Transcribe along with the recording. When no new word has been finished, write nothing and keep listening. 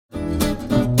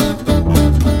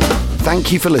Thank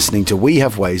you for listening to We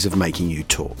Have Ways of Making You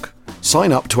Talk.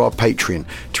 Sign up to our Patreon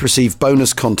to receive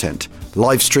bonus content,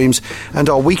 live streams, and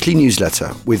our weekly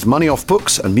newsletter with money off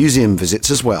books and museum visits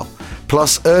as well,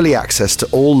 plus early access to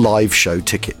all live show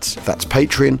tickets. That's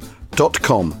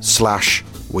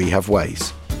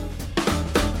patreon.com/wehaveways.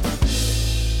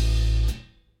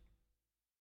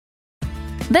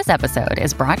 This episode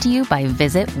is brought to you by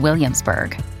Visit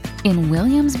Williamsburg. In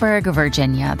Williamsburg,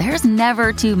 Virginia, there's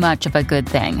never too much of a good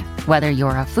thing. Whether you're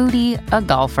a foodie, a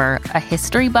golfer, a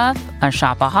history buff, a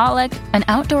shopaholic, an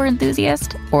outdoor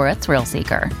enthusiast, or a thrill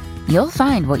seeker, you'll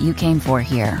find what you came for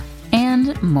here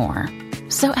and more.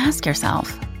 So ask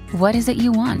yourself, what is it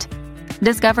you want?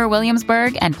 Discover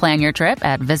Williamsburg and plan your trip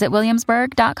at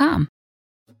visitwilliamsburg.com.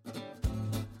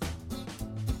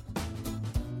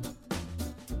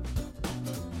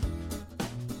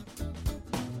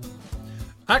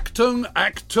 Achtung,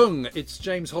 Achtung! It's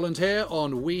James Holland here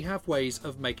on We Have Ways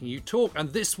of Making You Talk, and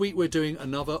this week we're doing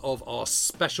another of our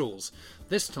specials,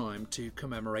 this time to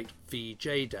commemorate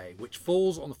VJ Day, which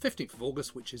falls on the 15th of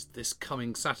August, which is this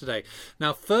coming Saturday.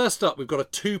 Now, first up, we've got a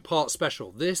two-part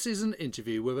special. This is an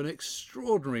interview with an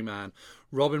extraordinary man,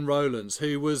 Rowland,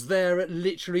 who was there at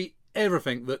literally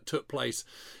everything that took place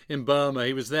in Burma.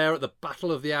 He was there at the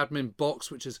Battle of the Admin Box,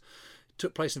 which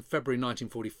took place in February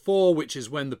 1944, which is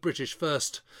when the British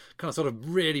first kind of sort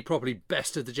of really properly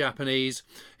bested the Japanese.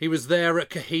 He was there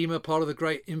at Kohima, part of the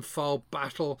Great Imphal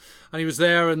Battle, and he was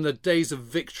there in the Days of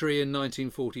Victory in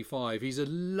 1945. He's a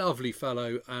lovely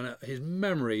fellow, and his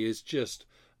memory is just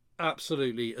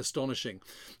absolutely astonishing.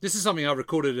 This is something I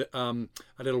recorded a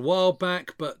little while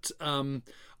back, but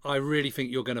I really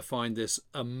think you're going to find this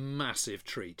a massive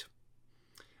treat.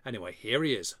 Anyway, here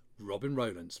he is,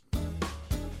 Rowland.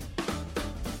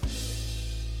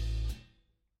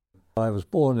 I was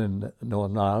born in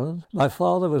Northern Ireland. My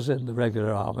father was in the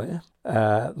regular army,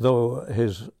 though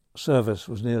his service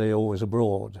was nearly always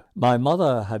abroad. My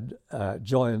mother had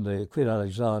joined the Queen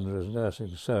Alexandra's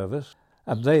nursing service,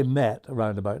 and they met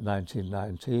around about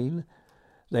 1919.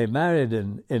 They married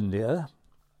in India,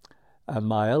 and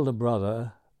my elder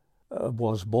brother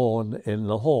was born in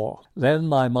Lahore. Then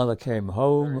my mother came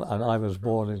home, and I was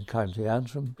born in County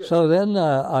Antrim. So then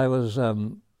I was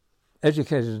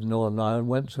educated in Northern Ireland,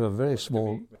 went to a very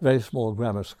small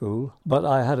grammar school, but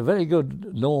I had a very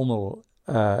good normal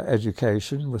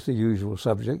education with the usual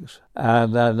subjects.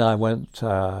 And then I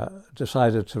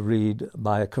decided to read.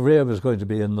 My career was going to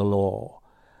be in the law.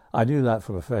 I knew that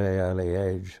from a very early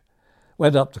age.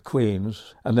 Went up to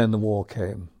Queen's, and then the war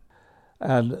came.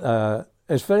 And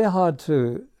it's very hard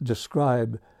to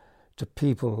describe to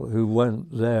people who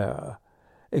weren't there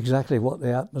exactly what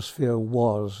the atmosphere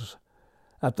was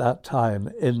at that time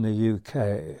in the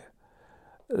UK.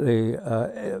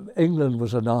 England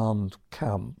was an armed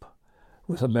camp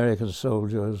with American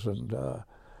soldiers and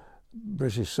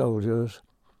British soldiers.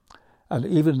 And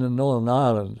even in Northern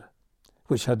Ireland,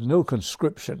 which had no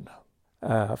conscription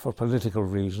for political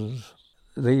reasons,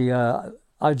 I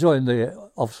joined the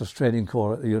Officers Training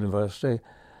Corps at the university,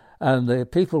 and the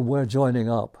people were joining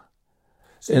up.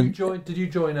 So did you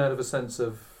join out of a sense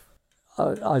of...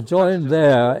 I joined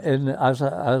there as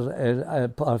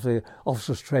a part of the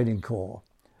Officers Training Corps,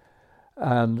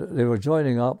 and they were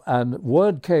joining up, and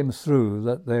word came through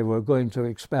that they were going to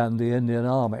expand the Indian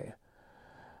Army,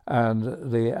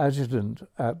 and the adjutant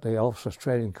at the Officers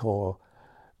Training Corps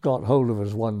got hold of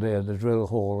us one day in the drill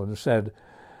hall and said,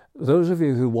 "Those of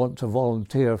you who want to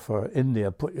volunteer for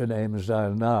India, put your names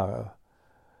down now."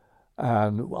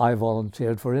 And I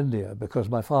volunteered for India because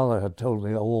my father had told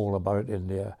me all about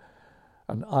India.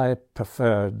 And I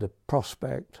preferred the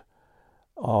prospect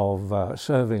of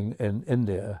serving in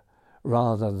India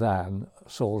rather than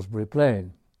Salisbury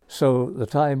Plain. So the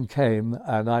time came,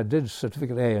 and I did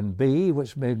Certificate A and B,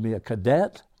 which made me a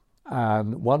cadet.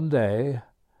 And one day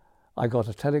I got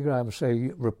a telegram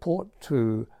saying, "Report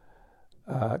to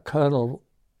Colonel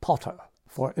Potter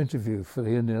for interview for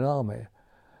the Indian Army."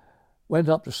 Went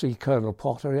up to see Colonel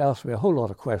Potter. He asked me a whole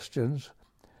lot of questions.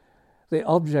 The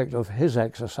object of his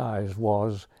exercise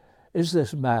was, is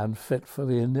this man fit for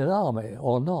the Indian Army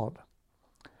or not?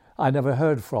 I never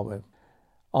heard from him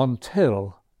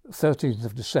until 13th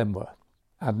of December.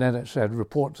 And then it said,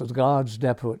 report to the Guards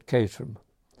Depot at Caterham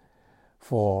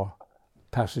for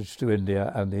passage to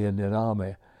India and the Indian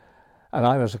Army. And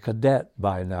I was a cadet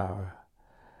by now.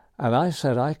 And I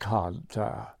said, I can't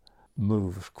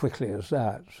move as quickly as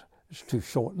that. It's too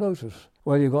short notice.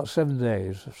 Well, you've got 7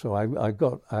 days. So I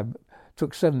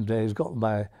took 7 days, got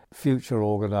my future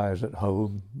organised at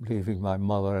home, leaving my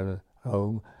mother at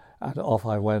home, and off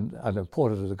I went and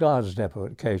reported to the Guards Depot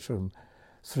at Caterham,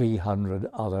 300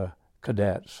 other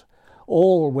cadets,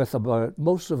 all with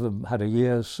most of them had a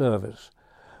year's service,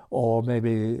 or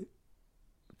maybe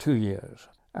 2 years,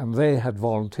 and they had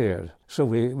volunteered. So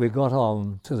we got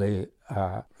on to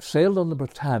sailed on the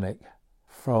Britannic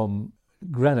from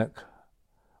Greenock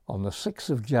on the 6th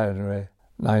of January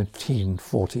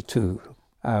 1942.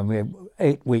 And we had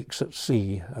 8 weeks at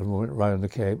sea and we went round the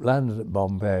Cape, landed at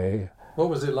Bombay. What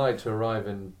was it like to arrive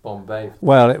in Bombay?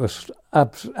 Well, it was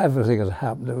everything had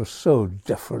happened. It was so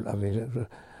different. I mean,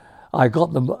 I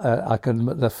got them.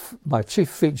 My chief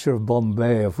feature of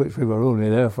Bombay, of which we were only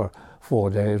there for 4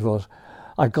 days, was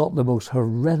I got the most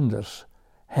horrendous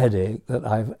headache that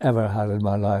I've ever had in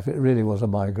my life. It really was a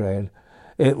migraine.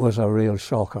 It was a real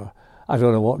shocker. I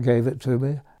don't know what gave it to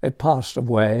me. It passed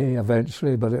away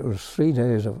eventually, but it was 3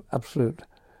 days of absolute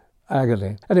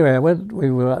agony. Anyway, we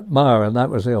were at Mower, and that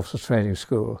was the officer training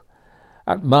school.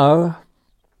 At Mower,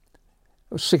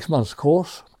 it was a 6 months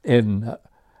course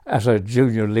as a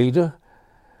junior leader,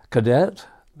 cadet.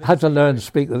 Had to learn to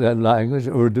speak their language,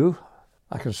 Urdu.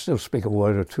 I can still speak a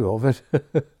word or two of it.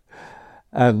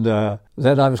 And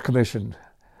then I was commissioned.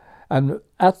 And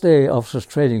at the officers'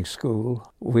 training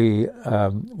school, we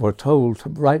were told to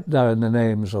write down the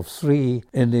names of 3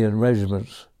 Indian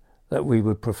regiments that we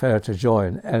would prefer to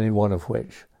join, any one of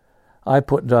which. I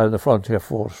put down the Frontier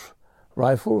Force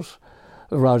Rifles,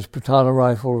 the Rajputana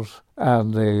Rifles,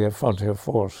 and the Frontier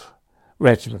Force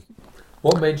Regiment.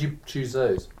 What made you choose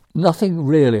those? Nothing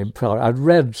really important. I'd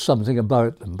read something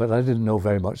about them, but I didn't know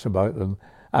very much about them,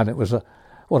 and it was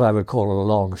what I would call a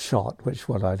long shot, which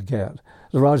one I'd get.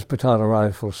 The Rajputana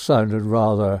Rifles sounded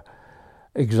rather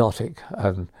exotic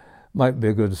and might be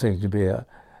a good thing to be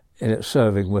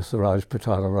serving with the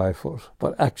Rajputana Rifles.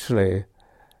 But actually,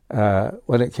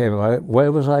 when it came out,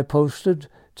 where was I posted?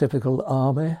 Typical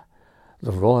army,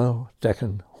 the Royal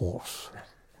Deccan Horse,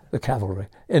 the cavalry,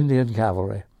 Indian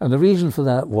cavalry. And the reason for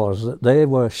that was that they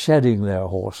were shedding their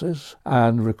horses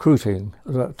and recruiting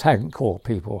the tank corps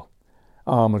people,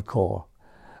 armoured corps,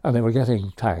 and they were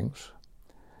getting tanks.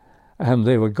 And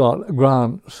they got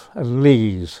grants and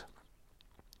lees.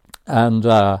 And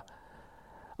I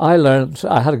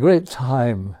had a great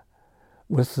time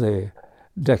with the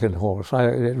Deccan Horse.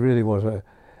 It really was a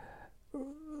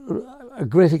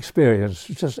great experience,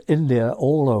 just India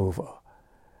all over,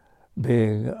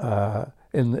 being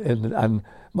and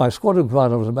my squadron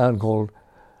commander was a man called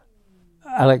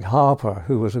Alec Harper,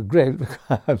 who was a great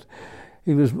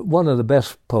he was one of the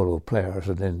best polo players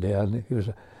in India, and he was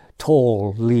a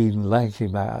tall, lean, lanky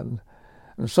man.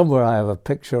 And somewhere I have a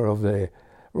picture of the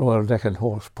Royal Deccan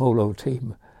Horse polo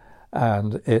team,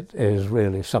 and it is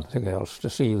really something else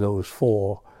to see those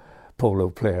 4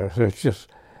 polo players. It's just,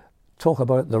 talk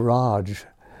about the Raj.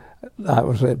 That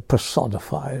was it,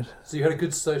 personified. So you had a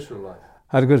good social life?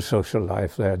 Had a good social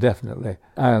life there, definitely.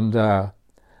 And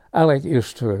Alec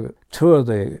used to tour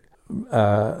the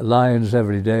lines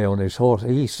every day on his horse.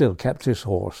 He still kept his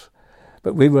horse,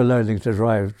 but we were learning to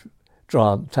drive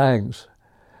Grant tanks,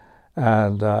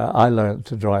 and I learned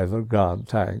to drive the Grant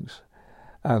tanks.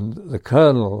 And the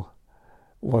colonel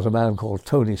was a man called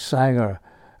Tony Sanger,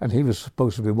 and he was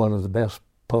supposed to be one of the best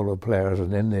polo players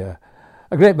in India.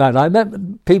 A great man. I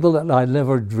met people that I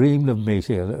never dreamed of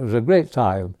meeting, and it was a great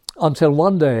time. Until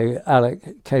one day,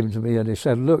 Alec came to me and he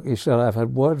said, look, he said, I've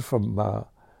had word from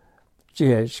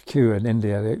GHQ in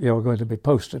India that you're going to be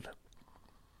posted.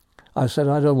 I said,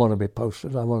 I don't want to be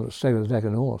posted. I want to stay with the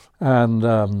Deccan Horse.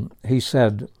 And he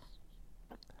said,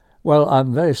 well,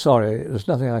 I'm very sorry. There's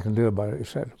nothing I can do about it, he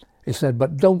said. He said,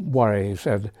 but don't worry, he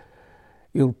said.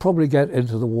 You'll probably get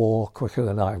into the war quicker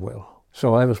than I will.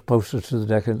 So I was posted to the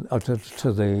Deccan,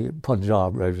 to the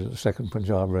Punjab Regiment, the 2nd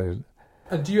Punjab Regiment.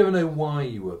 And do you ever know why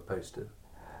you were posted?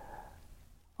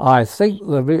 I think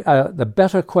the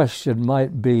better question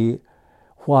might be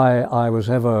why I was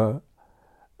ever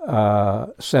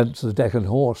sent to the Deccan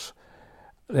Horse.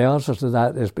 The answer to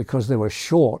that is because they were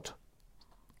short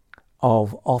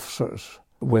of officers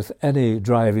with any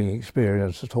driving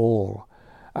experience at all,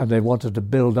 and they wanted to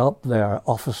build up their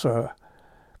officer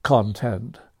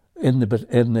content in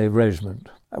the regiment.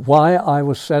 Why I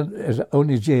was sent is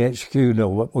only GHQ know,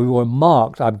 but we were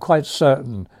marked. I'm quite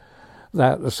certain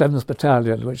that the 7th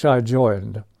Battalion, which I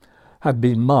joined, had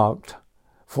been marked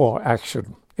for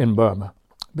action in Burma,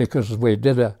 because we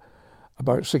did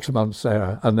about 6 months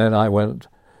there, and then I went.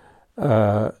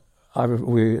 The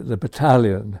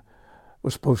battalion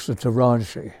was posted to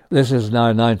Ranchi. This is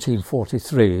now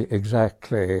 1943,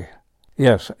 exactly.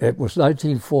 Yes, it was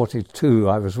 1942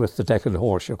 I was with the Deccan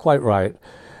Horse, you're quite right.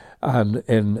 And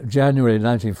in January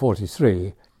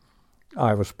 1943,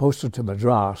 I was posted to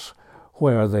Madras,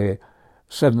 where the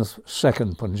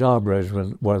 2nd Punjab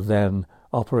Regiment were then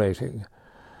operating.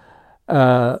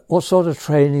 What sort of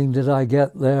training did I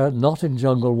get there? Not in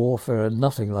jungle warfare,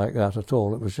 nothing like that at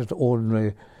all. It was just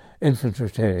ordinary infantry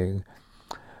training.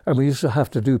 And we used to have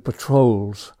to do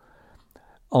patrols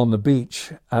on the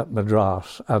beach at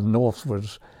Madras and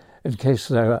northwards in case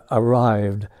there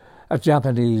arrived a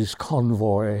Japanese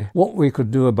convoy. What we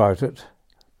could do about it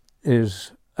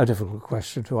is a difficult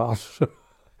question to answer.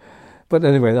 But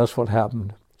anyway, that's what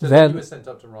happened. So then you were sent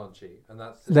up to Ranchi, and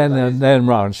then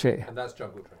Ranchi. And that's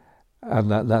jungle training.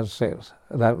 And that's it.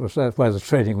 That's where the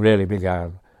training really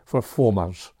began for 4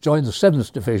 months. Joined the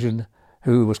 7th Division,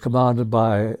 who was commanded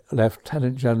by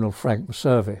Lieutenant General Frank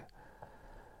Messervy.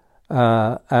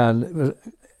 And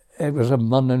it was a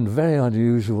very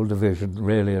unusual division,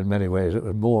 really, in many ways. It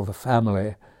was more of a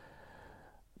family.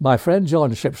 My friend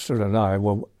John Shipster and I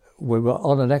we were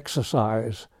on an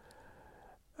exercise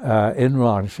in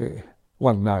Ranchi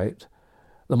one night.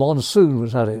 The monsoon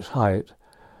was at its height,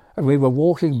 and we were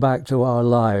walking back to our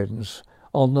lines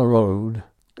on the road,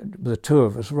 the two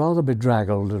of us, rather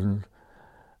bedraggled and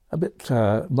a bit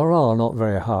morale not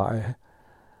very high.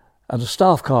 And a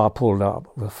staff car pulled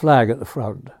up with a flag at the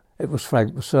front. It was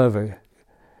Frank Messervy.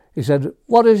 He said,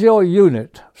 "What is your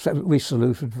unit?" So we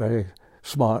saluted very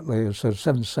smartly and said,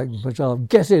 72nd Punjab.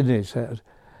 "Get in," he said.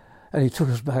 And he took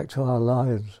us back to our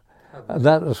lines. And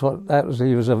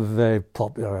he was a very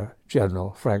popular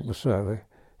general, Frank Messervy.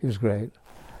 He was great.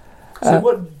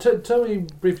 So tell me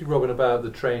briefly, Robin, about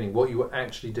the training, what you were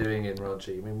actually doing in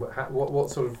Ranchi. I mean, what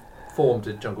sort of form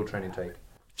did jungle training take?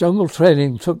 Jungle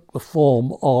training took the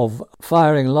form of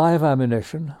firing live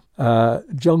ammunition, a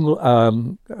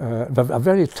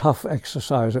very tough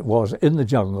exercise it was in the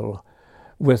jungle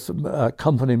with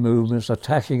company movements,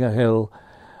 attacking a hill,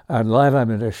 and live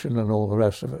ammunition and all the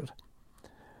rest of it.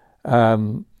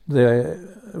 There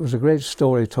was a great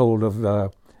story told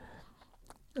of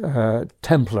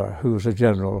Templar, who was a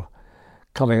general,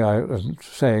 coming out and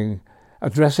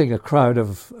addressing a crowd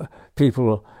of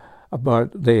people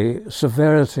about the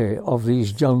severity of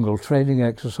these jungle training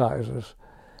exercises.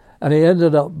 And he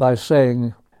ended up by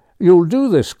saying, "You'll do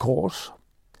this course,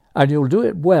 and you'll do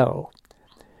it well.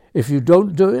 If you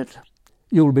don't do it,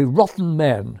 you'll be rotten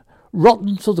men,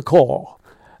 rotten to the core,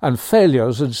 and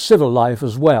failures in civil life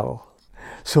as well."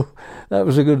 So that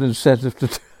was a good incentive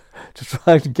to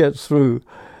try to get through,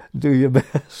 do your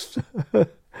best.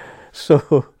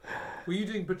 So, were you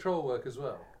doing patrol work as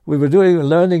well? We were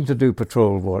learning to do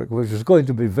patrol work, which was going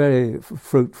to be very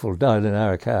fruitful down in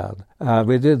Arakan.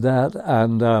 We did that,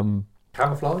 and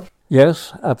camouflage.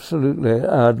 Yes, absolutely.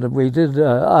 And we did.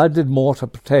 I did mortar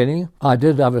training. I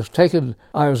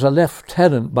was a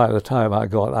lieutenant by the time I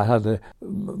had the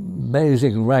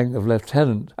amazing rank of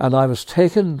lieutenant, and I was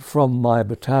taken from my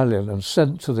battalion and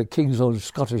sent to the King's Own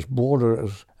Scottish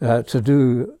Borderers to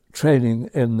do training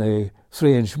in the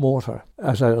 3-inch mortar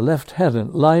as a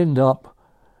lieutenant, lined up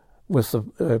with the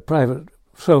private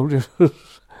soldiers,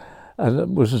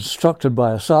 and was instructed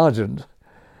by a sergeant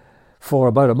for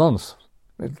about a month.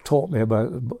 It taught me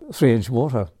about 3-inch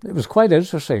mortar. It was quite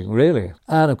interesting, really.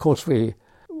 And of course, we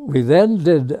then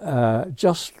did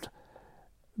just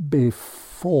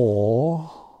before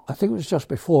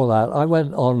that, I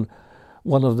went on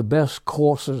one of the best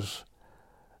courses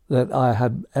that I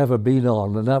had ever been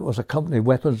on, and that was a company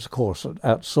weapons course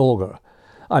at Sorga.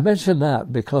 I mention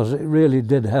that because it really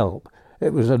did help.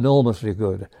 It was enormously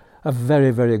good, a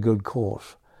very, very good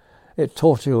course. It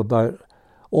taught you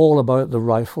all about the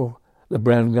rifle, the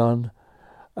Bren gun,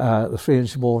 the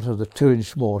 3-inch mortar, the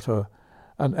 2-inch mortar,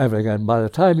 and everything. And by the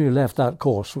time you left that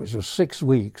course, which was 6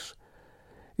 weeks,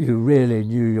 you really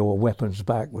knew your weapons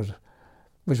back,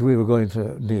 which we were going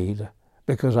to need,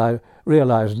 because I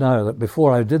realised now that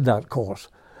before I did that course,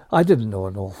 I didn't know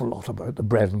an awful lot about the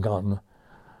Bren gun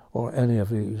or any of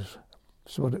these.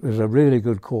 So it was a really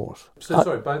good course. So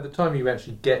sorry, by the time you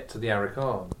actually get to the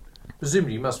Arakan,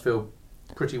 presumably you must feel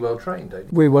pretty well trained, don't you?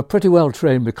 We were pretty well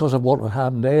trained because of what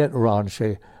happened at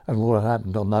Ranchi and what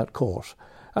happened on that course.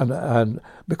 And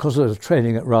because of the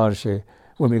training at Ranchi,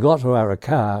 when we got to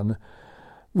Arakan,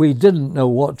 we didn't know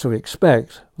what to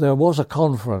expect. There was a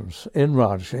conference in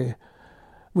Ranchi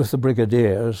with the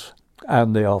brigadiers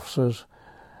and the officers,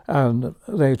 and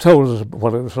they told us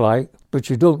what it was like, but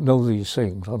you don't know these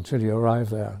things until you arrive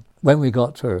there. When we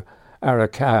got to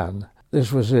Arakan,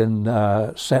 this was in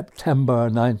September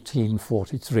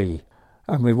 1943,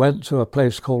 and we went to a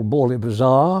place called Bawley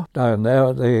Bazaar down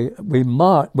there. We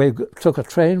took a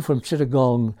train from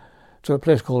Chittagong to a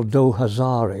place called Do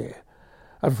Hazari,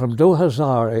 and from Do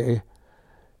Hazari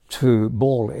to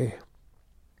Bawley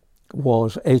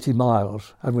was 80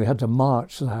 miles, and we had to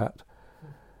march that,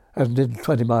 and did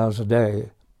 20 miles a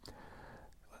day.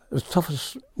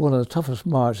 one of the toughest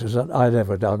marches that I'd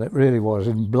ever done. It really was,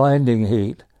 in blinding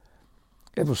heat.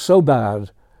 It was so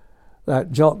bad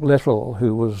that Jock Little,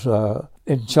 who was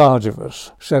in charge of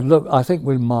us, said, "Look, I think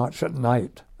we'll march at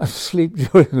night and sleep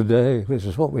during the day," which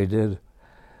is what we did.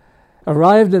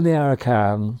 Arrived in the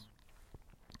Arakan,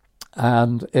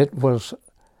 and it was,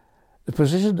 the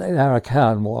position in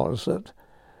Arakan was that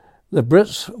the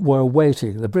Brits were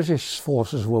waiting, the British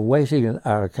forces were waiting in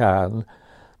Arakan,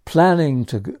 planning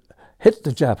to hit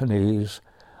the Japanese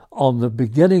on the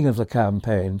beginning of the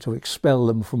campaign to expel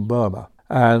them from Burma.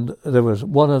 And there was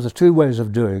one of the two ways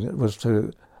of doing it was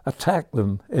to attack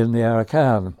them in the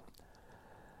Arakan.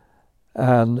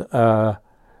 And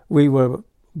we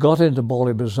got into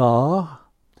Boli Bazaar,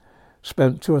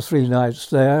 spent 2 or 3 nights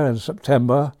there in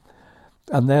September,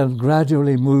 and then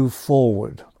gradually moved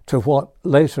forward to what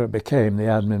later became the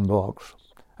admin box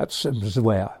at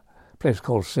Sinsware, a place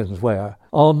called Sinsware.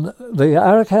 The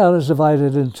Arakan is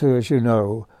divided into, as you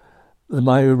know, the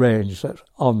Mayu Range that's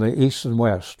on the east and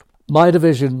west. My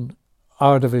division,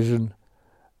 our division,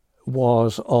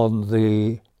 was on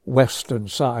the western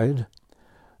side,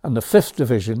 and the 5th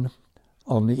Division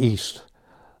on the east.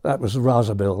 That was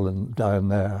Razabil and down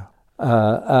there.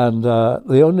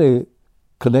 The only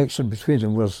connection between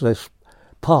them was this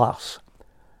pass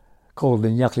called the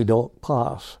Nyakidok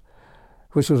Pass,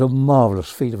 which was a marvellous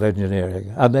feat of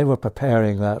engineering. And they were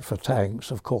preparing that for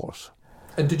tanks, of course.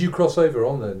 And did you cross over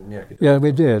on the Nyakidok? Yeah,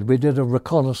 we did. We did a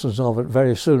reconnaissance of it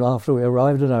very soon after we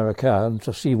arrived in Arakan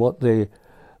to see what the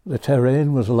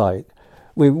terrain was like.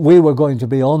 We were going to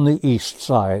be on the east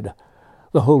side.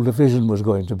 The whole division was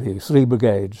going to be 3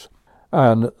 brigades.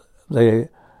 And they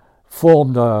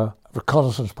formed a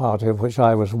reconnaissance party, of which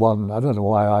I was one. I don't know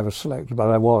why I was selected, but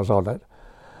I was on it.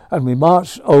 And we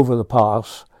marched over the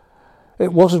pass.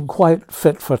 It wasn't quite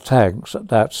fit for tanks at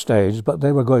that stage, but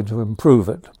they were going to improve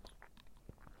it.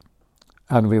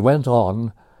 And we went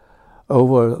on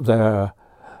over there.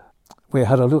 We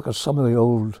had a look at some of the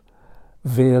old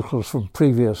vehicles from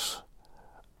previous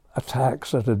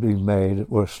attacks that had been made that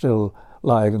were still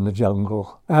lying in the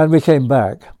jungle. And we came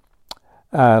back.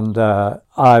 And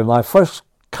my first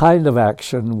kind of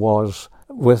action was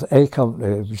with A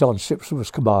Company. John Shipson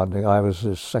was commanding. I was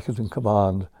his second in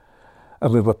command.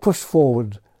 And we were pushed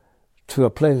forward to a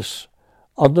place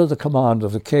under the command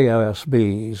of the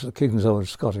KOSBs, the King's Own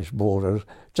Scottish Borders,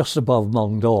 just above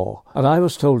Mongdor. And I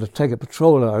was told to take a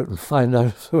patrol out and find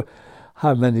out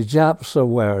how many Japs there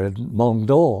were in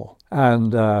Mongdor.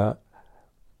 And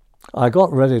I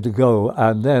got ready to go,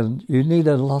 and then you need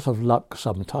a lot of luck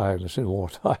sometimes in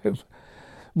wartime.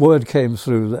 Word came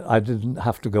through that I didn't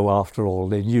have to go after all.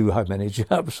 They knew how many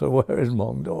Japs there were in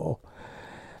Mongdor.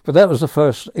 But that was the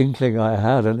first inkling I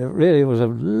had, and it really was a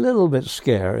little bit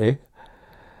scary.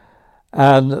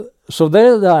 And so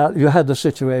there you had the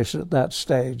situation at that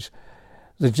stage.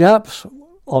 The Japs,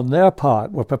 on their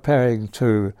part, were preparing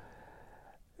to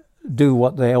do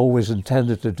what they always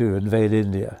intended to do, invade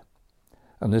India.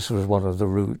 And this was one of the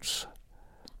routes.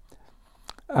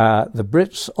 The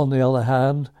Brits, on the other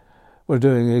hand, were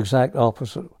doing the exact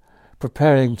opposite,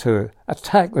 preparing to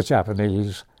attack the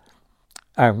Japanese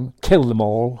and kill them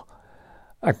all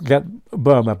and get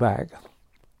Burma back.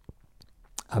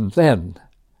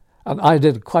 And I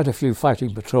did quite a few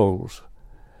fighting patrols.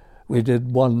 We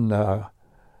did one,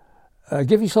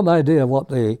 give you some idea of what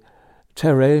the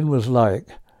terrain was like.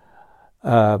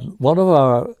 One of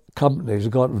our companies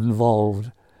got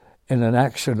involved in an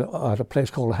action at a place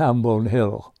called Hambone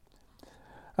Hill,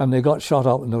 and they got shot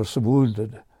up and there were some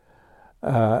wounded.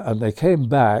 And they came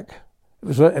back.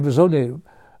 It was only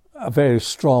a very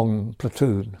strong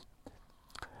platoon.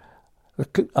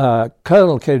 The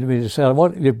colonel came to me and said,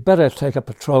 "You better take a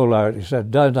patrol out," he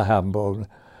said, "down to Hambone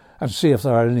and see if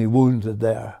there are any wounded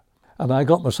there." And I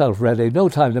got myself ready, no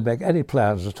time to make any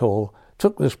plans at all,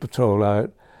 took this patrol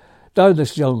out, down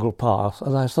this jungle path,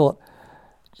 and I thought,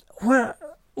 where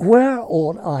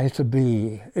ought I to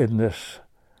be in this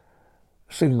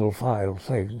single file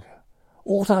thing?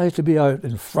 Ought I to be out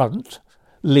in front,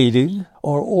 leading,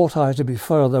 or ought I to be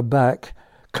further back,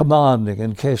 commanding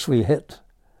in case we hit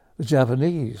the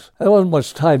Japanese? There wasn't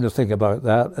much time to think about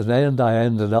that, and then I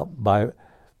ended up by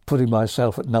putting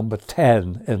myself at number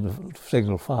 10 in the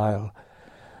single file.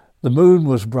 The moon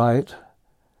was bright.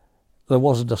 There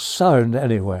wasn't a sound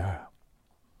anywhere.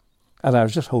 And I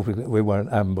was just hoping that we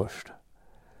weren't ambushed.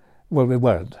 Well, we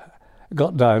weren't.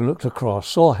 Got down, looked across,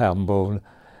 saw Hambone,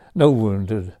 no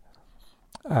wounded,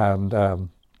 and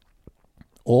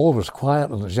all was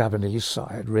quiet on the Japanese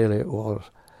side, really it was.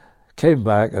 Came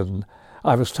back and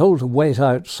I was told to wait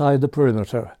outside the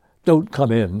perimeter. Don't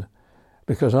come in,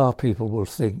 because our people will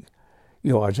think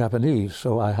you are Japanese.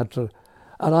 So I had to,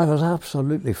 and I was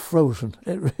absolutely frozen.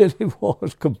 It really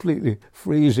was completely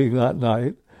freezing that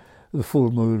night, the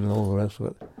full moon and all the rest of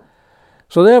it.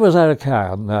 So there was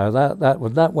Arakan.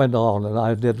 That went on, and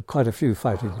I did quite a few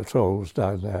fighting patrols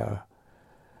down there.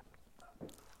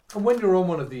 And when you're on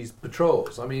one of these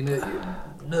patrols, I mean,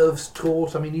 nerves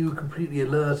taut. I mean, you were completely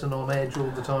alert and on edge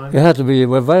all the time. You had to be. You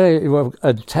were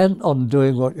intent on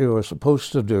doing what you were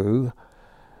supposed to do,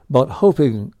 but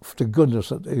hoping to goodness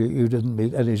that you didn't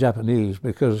meet any Japanese,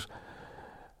 because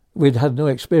we'd had no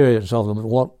experience of them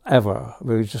whatever.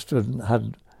 We just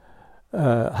had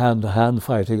hand-to-hand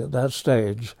fighting at that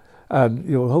stage, and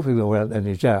you were hoping there weren't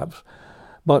any Japs.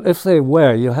 But if they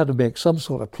were, you had to make some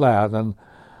sort of plan, and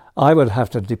I would have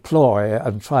to deploy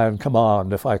and try and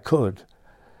command if I could.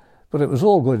 But it was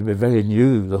all going to be very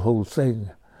new, the whole thing.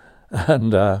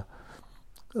 And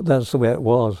that's the way it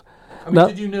was. I mean,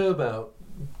 did you know about,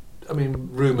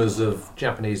 rumours of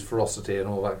Japanese ferocity and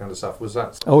all that kind of stuff? Was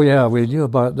that... Oh, yeah, we knew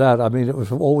about that. I mean, it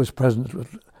was always present.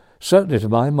 Certainly to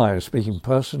my mind, speaking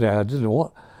personally, I didn't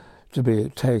want to be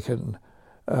taken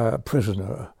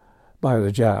prisoner by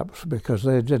the Japs, because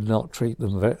they did not treat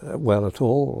them very well at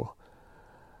all.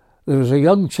 There was a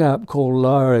young chap called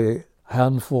Larry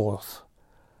Hanforth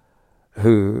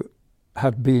who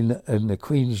had been in the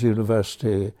Queen's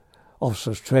University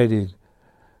officers training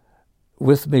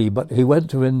with me, but he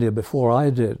went to India before I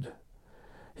did.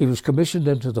 He was commissioned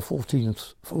into the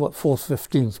 4th,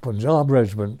 15th Punjab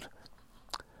Regiment,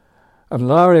 and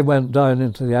Larry went down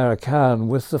into the Arakan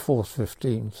with the 4th,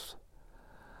 15th,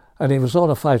 and he was on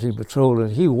a fighting patrol,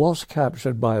 and he was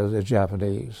captured by the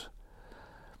Japanese.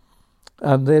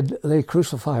 And they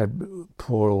crucified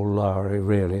poor old Larry,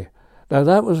 really. Now,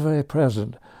 that was very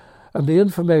present. And the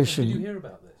information... Did you hear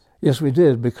about this? Yes, we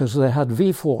did, because they had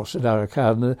V-Force in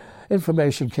Arakan. The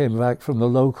information came back from the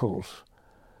locals.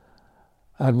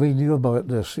 And we knew about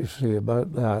this, you see,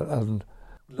 about that. And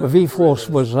the V-Force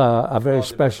was a very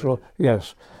special...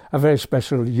 Yes, a very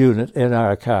special unit in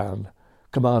Arakan,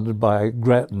 commanded by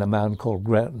Gretton, a man called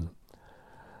Gretton.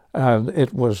 And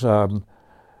it was... shall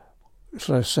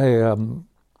I say, a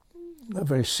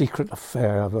very secret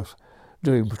affair of us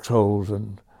doing patrols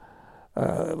and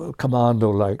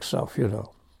commando-like stuff, you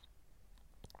know.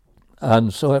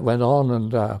 And so it went on,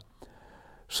 and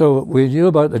so we knew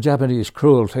about the Japanese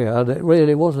cruelty, and it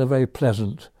really wasn't a very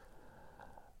pleasant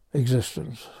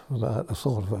existence, the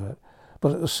thought of it.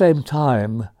 But at the same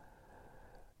time,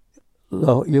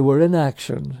 though you were in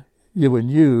action, you were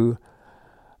new,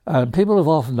 and people have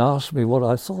often asked me what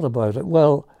I thought about it.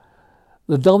 Well,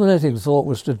 the dominating thought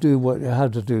was to do what you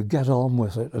had to do, get on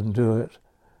with it and do it,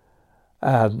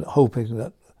 and hoping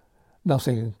that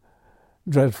nothing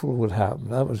dreadful would happen.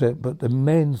 That was it. But the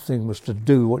main thing was to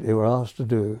do what you were asked to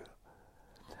do,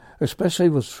 especially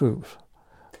with troops.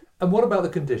 And what about the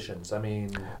conditions? I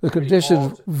mean, the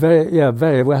conditions,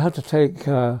 very. We had to take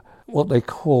what they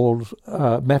called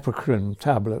mepricrine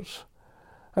tablets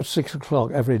at 6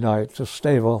 o'clock every night to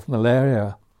stave off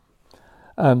malaria.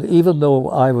 And even though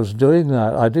I was doing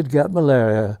that, I did get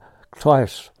malaria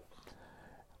twice,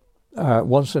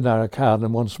 once in Arakan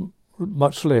and once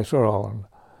much later on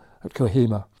at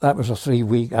Kohima. That was a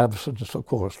 3-week absence, of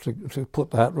course. To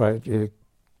put that right, you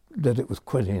did it with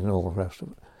quinine and all the rest of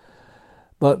it.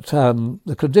 But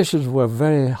the conditions were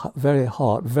very, very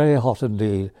hot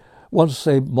indeed. Once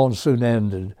the monsoon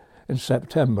ended in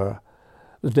September,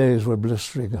 the days were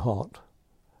blistering hot.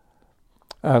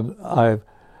 And I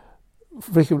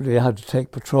frequently had to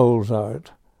take patrols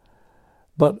out.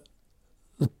 But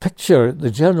the picture,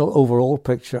 the general overall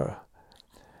picture,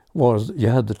 was you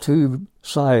had the two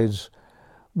sides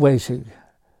waiting,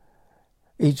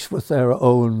 each with their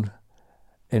own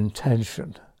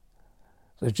intention.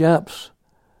 The Japs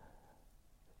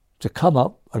to come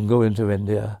up and go into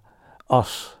India,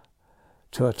 us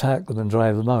to attack them and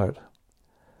drive them out.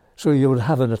 So you would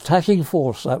have an attacking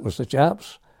force, that was the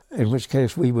Japs, in which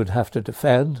case we would have to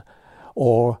defend,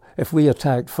 or if we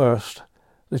attacked first,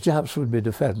 the Japs would be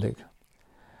defending.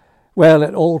 Well,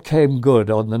 it all came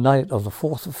good on the night of the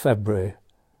 4th of February,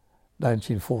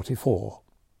 1944,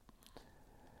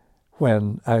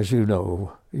 when, as you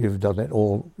know, you've done it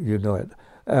all, you know it,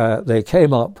 they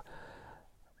came up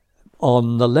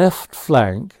on the left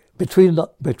flank, between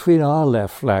our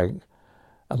left flank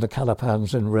and the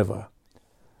Calapanzin River.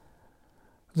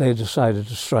 They decided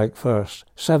to strike first,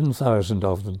 7,000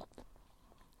 of them.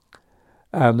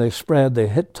 And they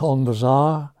hit Tong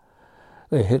Bazaar,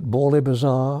 they hit Bawley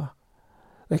Bazaar,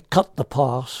 they cut the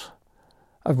pass,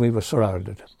 and we were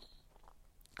surrounded.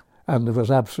 And there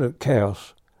was absolute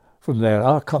chaos from there.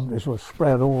 Our companies were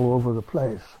spread all over the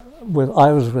place.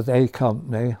 I was with A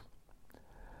Company,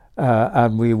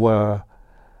 and we were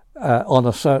on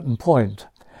a certain point.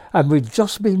 And we'd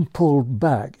just been pulled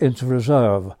back into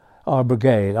reserve, our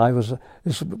brigade.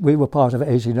 We were part of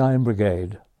 89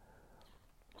 Brigade.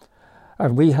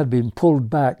 And we had been pulled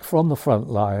back from the front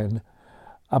line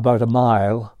about a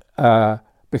mile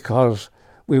because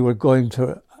we were going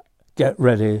to get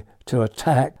ready to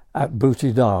attack at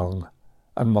Booty Dong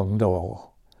and Mungdor.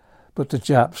 But the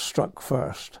Japs struck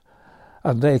first,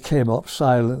 and they came up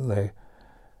silently.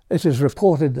 It is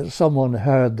reported that someone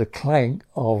heard the clank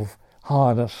of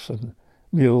harness and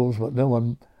mules, but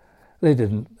they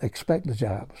didn't expect the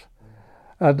Japs.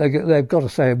 And they've got to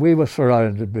say, we were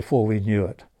surrounded before we knew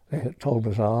it. They had told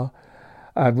us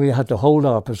and we had to hold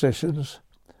our positions.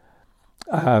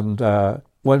 And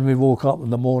when we woke up in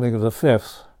the morning of the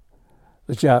 5th,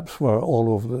 the Japs were all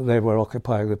over, they were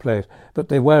occupying the place, but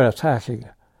they were attacking.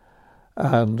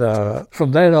 And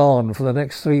from then on, for the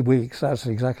next 3 weeks, that's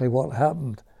exactly what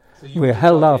happened. So we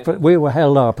were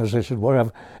held our position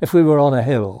wherever. If we were on a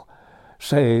hill,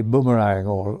 say Boomerang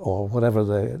or whatever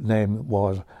the name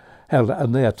was, held,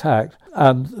 and they attacked,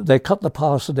 and they cut the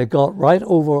pass and they got right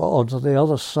over onto the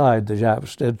other side, the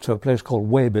Japs did, to a place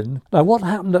called Weibin. Now what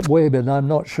happened at Weibin, I'm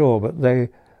not sure, but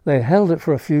they held it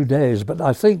for a few days, but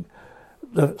I think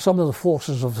some of the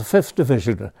forces of the 5th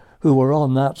Division who were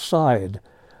on that side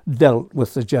dealt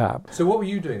with the Japs. So what were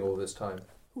you doing all this time?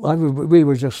 We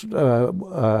were just you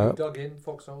dug in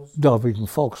foxholes? Dug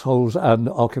foxholes and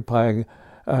occupying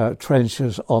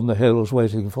trenches on the hills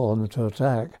waiting for them to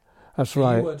attack. That's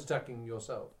right. You weren't attacking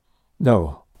yourself?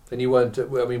 No. And you weren't,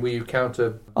 were you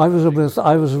counter... I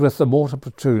was with the mortar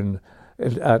platoon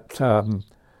at,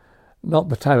 not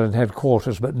battalion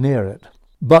headquarters, but near it.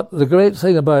 But the great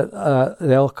thing about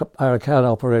the Arakan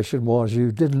operation was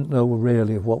you didn't know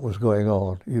really what was going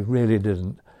on. You really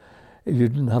didn't. You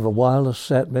didn't have a wireless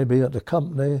set maybe at the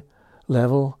company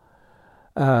level,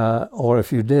 or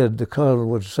if you did, the colonel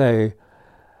would say,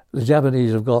 the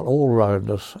Japanese have got all round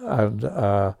us,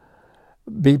 and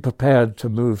be prepared to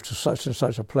move to such and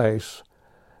such a place,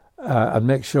 and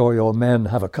make sure your men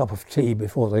have a cup of tea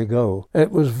before they go.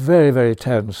 It was very, very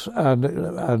tense,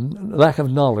 and lack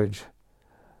of knowledge.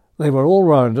 They were all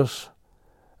round us,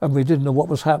 and we didn't know what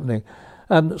was happening.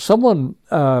 And someone,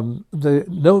 the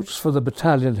notes for the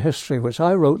battalion history, which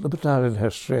I wrote the battalion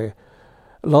history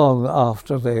long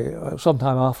after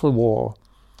sometime after the war,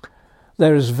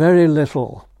 there is very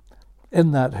little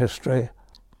in that history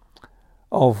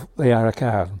of the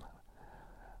Arakan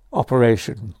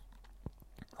operation.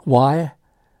 Why?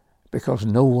 Because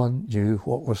no one knew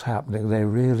what was happening. They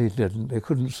really didn't. They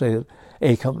couldn't say that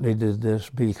A Company did this,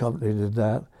 B Company did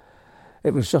that.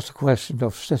 It was just a question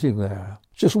of sitting there,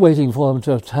 just waiting for them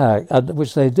to attack,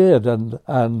 which they did, and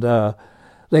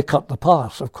they cut the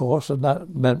pass, of course, and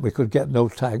that meant we could get no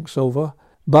tanks over.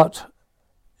 But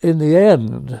in the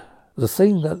end, the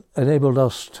thing that enabled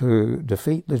us to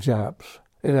defeat the Japs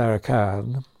in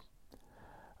Arakan,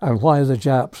 and why the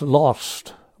Japs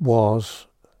lost, was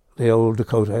the old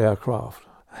Dakota aircraft.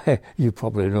 You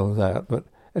probably know that, but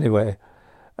anyway,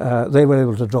 they were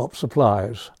able to drop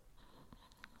supplies.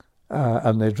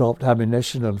 And they dropped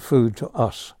ammunition and food to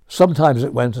us. Sometimes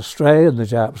it went astray and the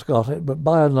Japs got it, but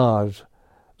by and large,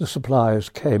 the supplies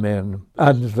came in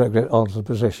and dragged it onto the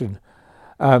position.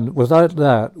 And without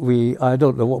that, I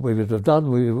don't know what we would have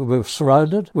done. We were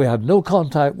surrounded. We had no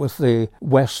contact with the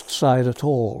west side at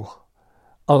all,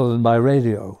 other than by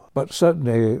radio. But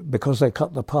certainly, because they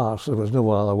cut the pass, there was no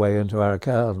other way into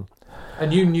Arakan.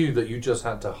 And you knew that you just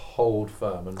had to hold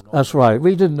firm? That's right.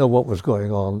 We didn't know what was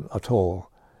going on at all.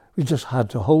 We just had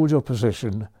to hold your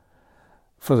position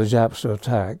for the Japs to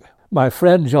attack. My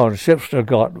friend John Shipster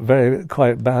got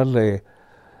quite badly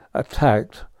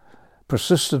attacked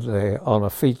persistently on a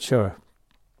feature,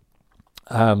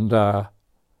 and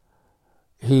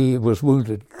he was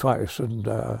wounded twice and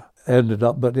ended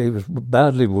up, but he was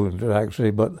badly wounded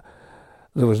actually, but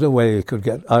there was no way he could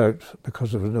get out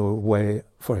because there was no way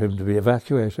for him to be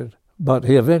evacuated. But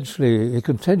he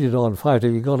continued on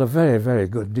fighting. He got a very, very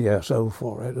good DSO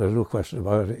for it. There's no question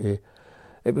about it.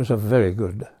 It was a very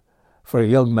good, for a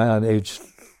young man aged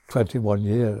 21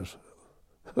 years,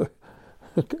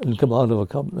 in command of a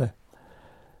company.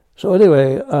 So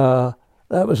anyway,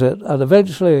 that was it. And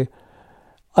eventually,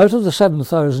 out of the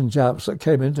 7,000 Japs that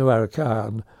came into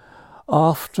Arakan,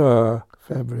 after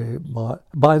February, March,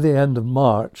 by the end of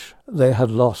March, they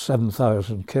had lost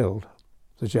 7,000 killed,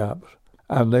 the Japs.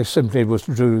 And they simply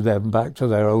withdrew them back to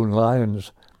their own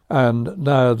lines. And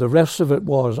now the rest of it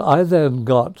was, I then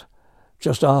got,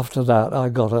 just after that, I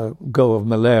got a go of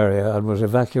malaria and was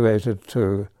evacuated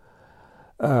to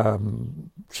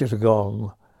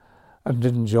Chittagong and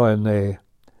didn't join the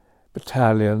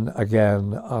battalion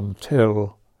again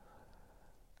until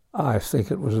I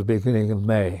think it was the beginning of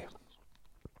May.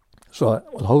 So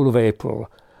the whole of April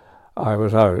I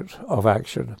was out of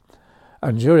action.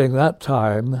 And during that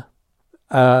time,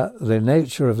 the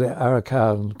nature of the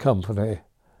Arakan company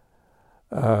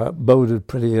boded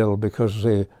pretty ill, because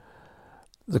the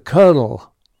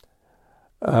colonel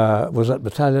was at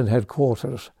battalion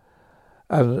headquarters,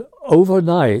 and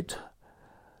overnight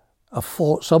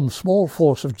some small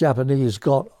force of Japanese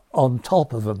got on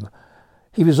top of him.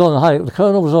 The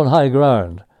colonel was on high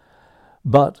ground,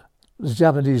 but the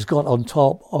Japanese got on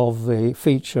top of the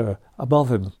feature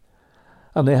above him,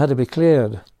 and they had to be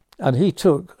cleared. And he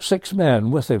took 6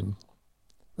 men with him,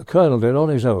 the colonel did on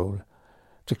his own,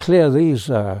 to clear these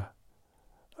Japs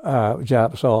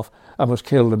off, and was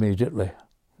killed immediately.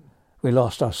 We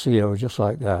lost our CO just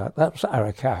like that. That was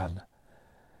Arakan.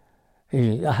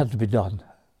 It had to be done.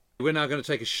 We're now going to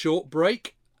take a short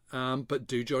break, but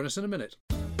do join us in a minute.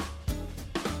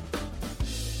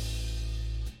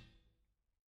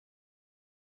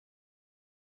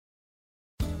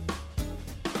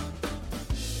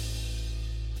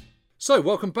 So,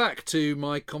 welcome back to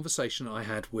my conversation I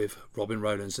had with Robin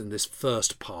Rowlands in this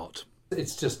first part.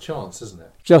 It's just chance, isn't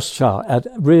it? Just chance. It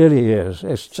really is.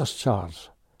 It's just chance.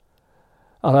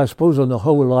 And I suppose on the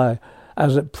whole,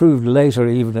 as it proved later,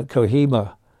 even at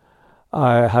Kohima,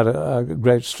 I had a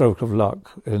great stroke of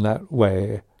luck in that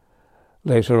way.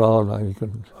 Later on, I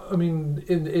mean,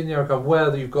 in Arakan,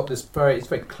 where you've got this it's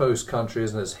very close country,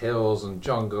 isn't it? It's hills and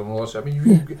jungle and all that. I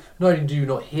mean, not only do you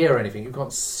not hear anything, you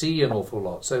can't see an awful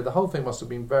lot. So the whole thing must have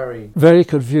been very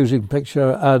confusing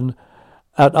picture. And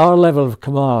at our level of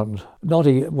command,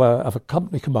 of a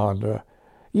company commander,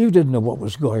 you didn't know what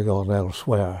was going on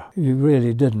elsewhere. You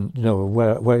really didn't know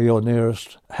where your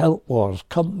nearest help was,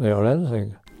 company or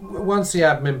anything. Once the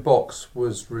admin box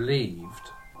was relieved,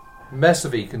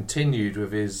 Messervy continued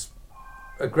with his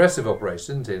aggressive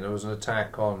operation, didn't he? There was an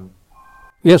attack on...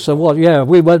 Yes, there was. Yeah,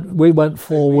 we went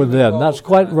forward then. That's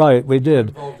quite right. We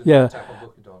did. Yeah. Attack on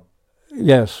Bukidnon.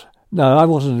 Yes. No, I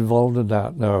wasn't involved in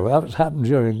that. No, that happened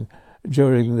during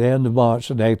the end of March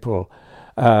and April.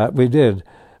 We did,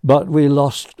 but we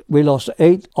lost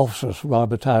 8 officers from our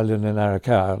battalion in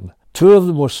Arakan. 2 of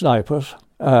them were snipers.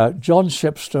 John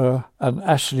Shipster and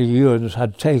Ashley Ewins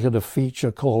had taken a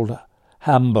feature called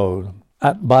Hambone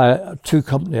by a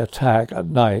 2-company attack at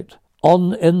night.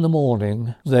 In the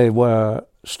morning, they were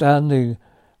standing,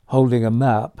 holding a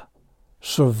map,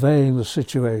 surveying the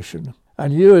situation,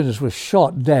 and Ewins was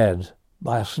shot dead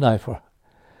by a sniper.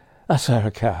 That's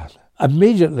Arakan.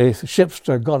 Immediately,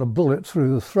 Shipster got a bullet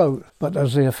through the throat, but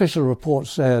as the official report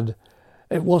said,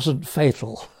 it wasn't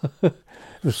fatal. It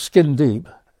was skin deep.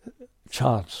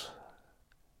 Chance.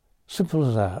 Simple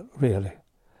as that, really.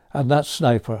 And that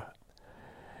sniper.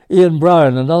 Ian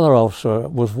Brown, another officer,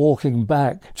 was walking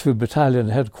back to battalion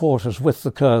headquarters with the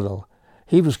colonel.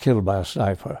 He was killed by a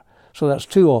sniper. So that's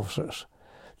 2 officers.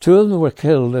 2 of them were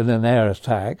killed in an air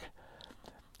attack,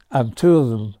 and 2 of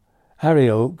them, Harry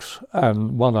Oakes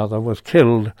and one other, was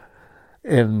killed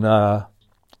in a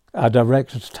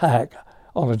direct attack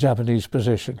on a Japanese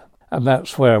position. And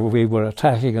that's where we were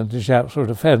attacking and the Japs were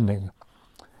defending.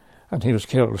 And he was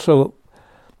killed. So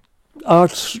our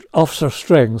officer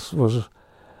strength was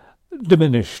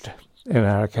diminished in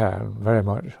Arakan very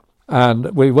much.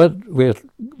 And we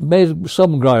made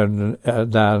some ground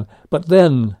down, but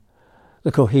then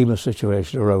the Kohima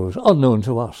situation arose, unknown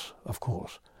to us, of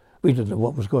course. We didn't know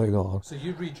what was going on. So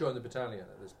you rejoined the battalion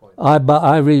at this point?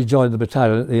 I rejoined the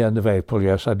battalion at the end of April,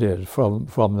 yes, I did, from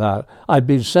that. I'd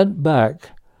been sent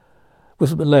back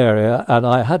with malaria, and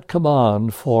I had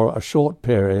command for a short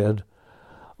period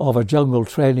of a jungle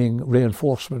training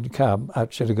reinforcement camp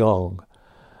at Chittagong,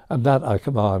 and that I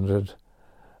commanded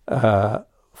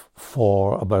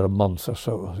for about a month or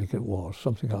so, I think it was,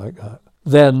 something like that.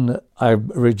 Then I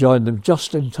rejoined them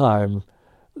just in time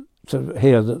to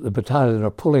hear that the battalion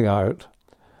are pulling out,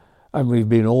 and we've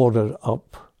been ordered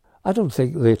up. I don't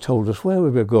think they told us where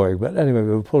we were going, but anyway, we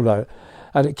were pulled out,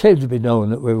 and it came to be known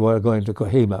that we were going to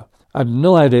Kohima. I had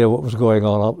no idea what was going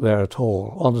on up there at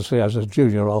all. Honestly, as a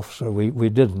junior officer, we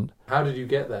didn't. How did you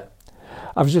get there?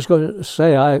 I was just going to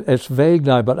say, it's vague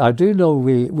now, but I do know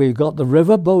we got the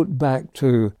riverboat back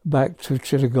to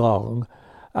Chittagong,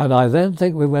 and I then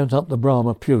think we went up the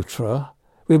Brahmaputra.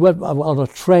 We went on a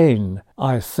train,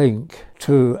 I think,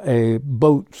 to a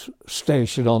boat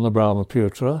station on the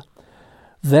Brahmaputra,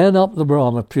 then up the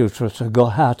Brahmaputra to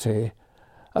Guwahati,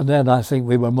 and then I think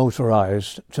we were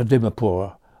motorised to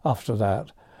Dimapur after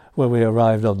that, where we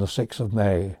arrived on the 6th of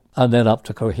May, and then up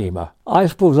to Kohima. I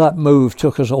suppose that move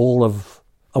took us all of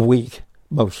a week,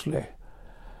 mostly.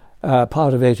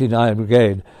 part of 89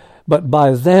 Brigade. But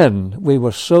by then we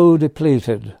were so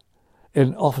depleted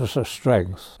in officer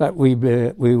strength that we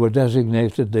were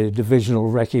designated the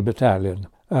Divisional Recce Battalion.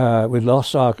 We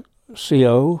lost our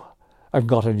CO and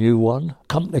got a new one.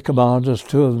 Company commanders,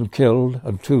 2 of them killed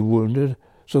and 2 wounded,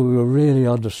 so we were really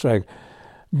under strength.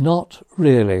 Not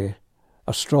really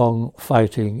a strong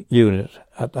fighting unit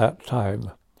at that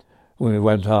time when we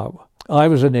went up. I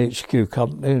was in HQ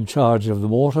company in charge of the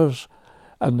mortars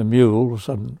and the mules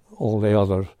and all the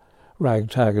others,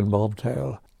 ragtag and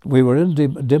bobtail. We were in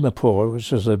Dimapur,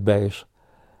 which is the base,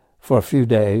 for a few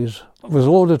days. I was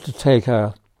ordered to take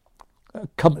a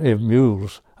company of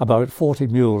mules, about 40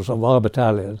 mules of our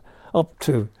battalion, up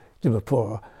to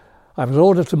Dimapur. I was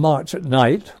ordered to march at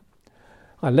night.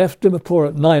 I left Dimapur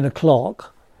at 9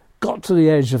 o'clock, got to the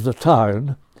edge of the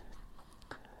town,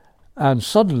 and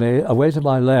suddenly, away to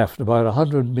my left, about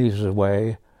 100 metres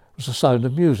away, was the sound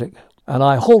of music. And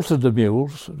I halted the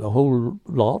mules, the whole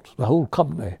lot, the whole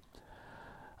company.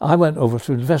 I went over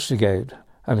to investigate,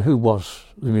 and who was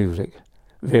the music?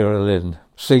 Vera Lynn,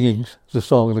 singing the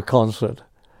song in the concert.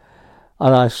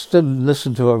 And I still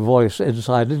listened to her voice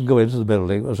inside. I didn't go into the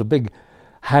building. It was a big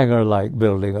hangar-like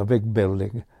building, a big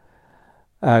building.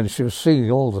 And she was singing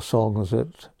all the songs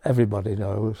that everybody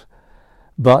knows.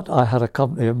 But I had a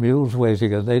company of mules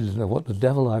waiting, and they didn't know what the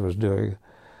devil I was doing.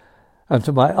 And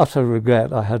to my utter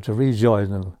regret, I had to rejoin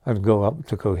them and go up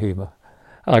to Kohima.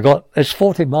 And it's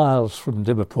 40 miles from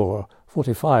Dimapur,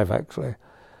 45 actually,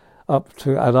 up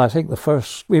to, and I think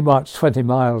we marched 20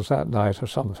 miles that night or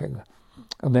something,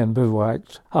 and then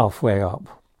bivouacked halfway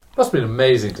up. Must have been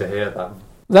amazing to hear that.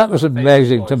 That was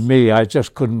amazing to me. I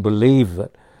just couldn't believe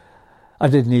that. I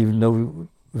didn't even know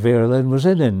Vera Lynn was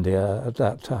in India at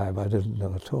that time. I didn't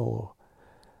know at all.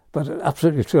 But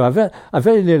absolutely true. I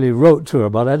very nearly wrote to her,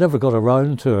 but I never got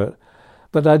around to it.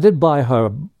 But I did buy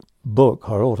her book,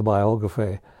 her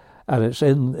autobiography, and it's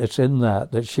in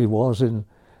that she was in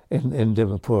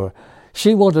Dimapur.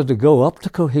 She wanted to go up to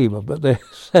Kohima, but they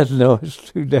said, no, it's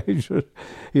too dangerous.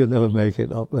 You'll never make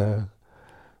it up there.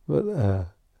 But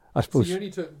I suppose... So you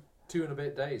only took 2 and a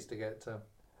bit days to get...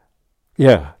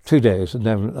 Yeah, 2 days, and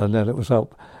then it was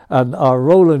up. And our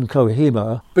Rowland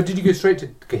Kohima... But did you go straight to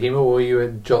Kohima, or were you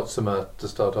in Jotsoma to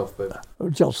start off with?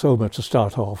 Jotsoma to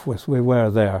start off with. We were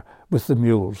there with the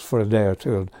mules for a day or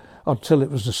two until it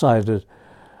was decided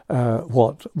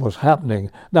what was happening.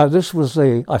 Now, this was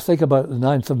I think about the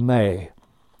 9th of May,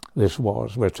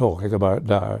 we're talking about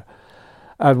now.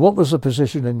 And what was the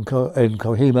position in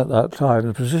Kohima at that time?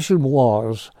 The position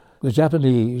was the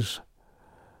Japanese...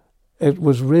 It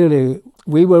was really,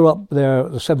 we were up there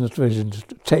at the 7th Division to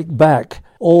take back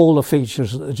all the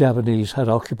features that the Japanese had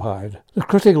occupied. The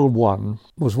critical one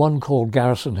was one called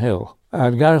Garrison Hill.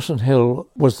 And Garrison Hill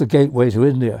was the gateway to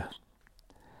India.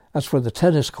 That's where the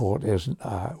tennis court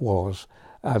was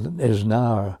and is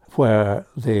now, where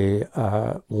the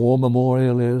War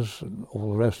Memorial is and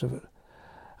all the rest of it.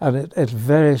 And it's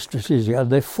very strategic.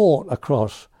 And they fought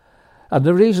across. And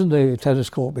the reason the tennis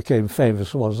court became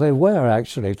famous was they were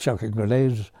actually chucking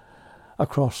grenades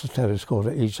across the tennis court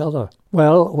at each other.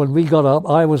 Well, when we got up,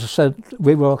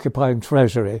 we were occupying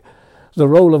Treasury. The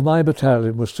role of my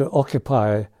battalion was to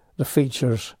occupy the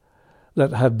features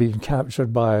that had been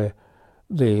captured by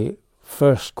the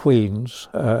 1st Queens,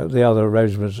 the other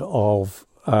regiments of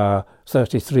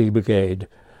 33 Brigade,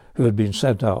 who had been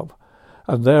sent up.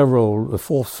 And their role, the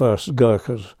 4th 1st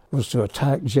Gurkhas, was to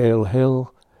attack Jail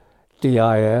Hill,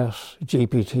 DIS,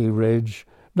 GPT Ridge,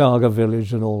 Naga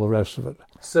Village, and all the rest of it.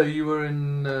 So you were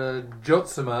in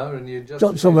Jotsoma, and you just...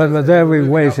 Jotsoma, but there we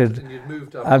waited, and you'd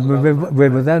moved up. And we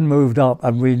were then moved up,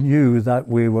 and we knew that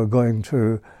we were going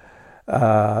to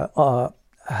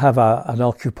have an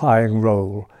occupying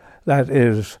role. That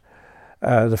is,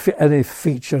 any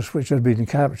features which had been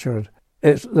captured.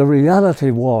 The reality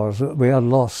was that we had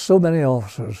lost so many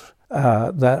officers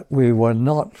that we were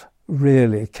not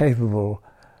really capable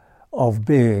of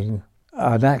being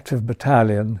an active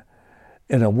battalion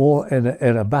in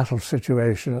a battle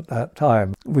situation at that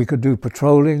time. We could do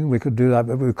patrolling, we could do that,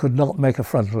 but we could not make a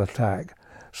frontal attack.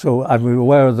 And we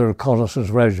were the reconnaissance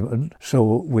regiment,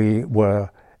 so we were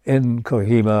in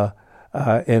Kohima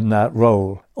in that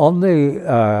role. On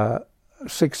the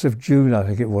 6th of June, I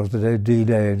think it was, the day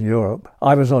D-Day in Europe,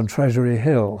 I was on Treasury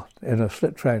Hill in a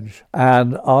slit trench,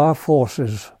 and our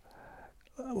forces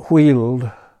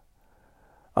wheeled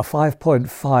a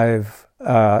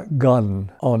 5.5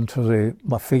 gun onto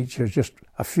my feature, just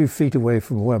a few feet away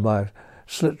from where my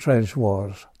slit trench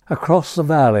was. Across the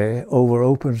valley, over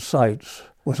open sights,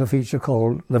 was a feature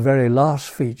called the very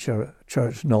last feature,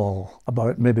 Church Knoll,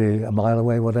 about maybe a mile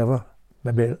away, whatever,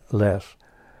 maybe less.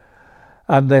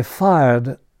 And they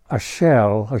fired a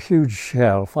shell, a huge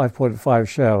shell, 5.5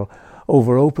 shell,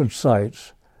 over open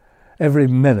sights every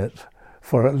minute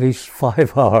for at least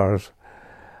 5 hours.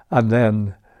 And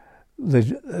then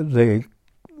the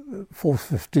 4th,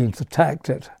 15th attacked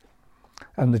it.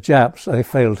 And the Japs, they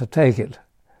failed to take it.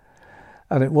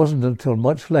 And it wasn't until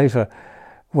much later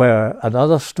where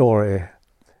another story,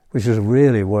 which is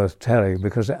really worth telling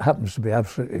because it happens to be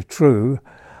absolutely true,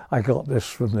 I got this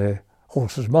from the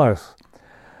horse's mouth.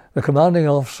 The commanding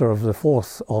officer of the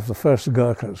 1st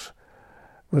Gurkhas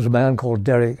was a man called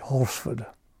Derek Horsford,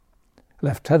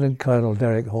 Lieutenant Colonel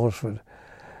Derek Horsford.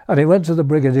 And he went to the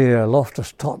Brigadier,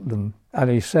 Loftus Tottenham, and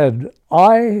he said,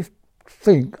 I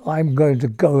think I'm going to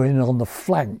go in on the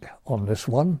flank on this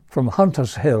one from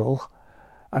Hunter's Hill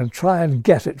and try and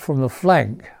get it from the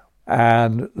flank.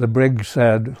 And the brig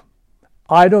said,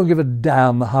 I don't give a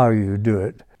damn how you do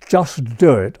it. Just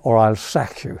do it or I'll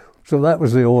sack you. So that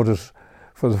was the orders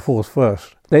for the 4th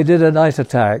First. They did a night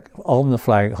attack on the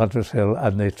flank, Hunter's Hill,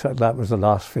 and that was the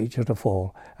last feature to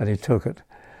fall, and he took it.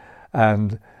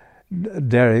 And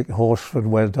Derek Horsford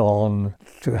went on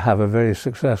to have a very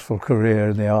successful career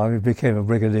in the army, became a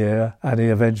brigadier, and he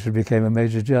eventually became a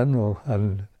major general,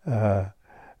 and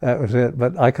that was it.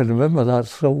 But I can remember that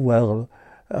so well.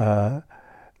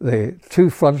 The 2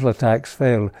 frontal attacks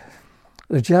failed.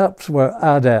 The Japs were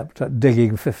adept at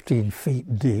digging 15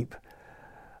 feet deep.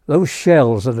 Those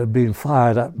shells that had been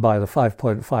fired at by the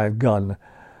 5.5 gun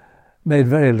made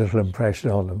very little impression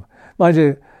on them. Mind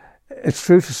you, it's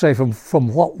true to say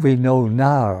from what we know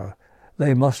now,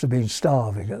 they must have been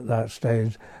starving at that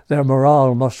stage. Their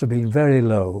morale must have been very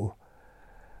low.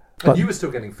 And you were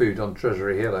still getting food on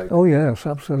Treasury Hill? Oh yes,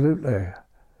 absolutely.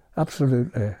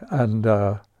 Absolutely. And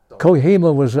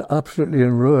Kohima was absolutely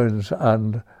in ruins,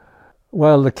 and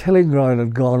well, the killing ground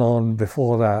had gone on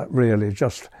before that, really,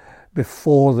 just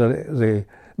before the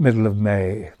middle of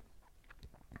May.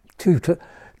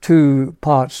 Two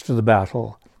parts to the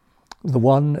battle. The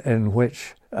one in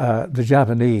which the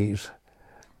Japanese,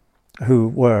 who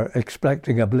were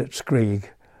expecting a blitzkrieg,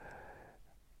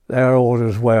 their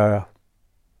orders were,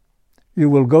 you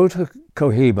will go to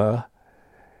Kohima,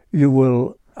 you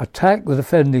will attack the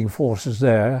defending forces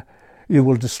there, you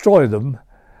will destroy them,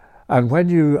 and when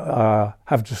you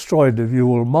have destroyed them, you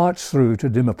will march through to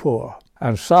Dimapur.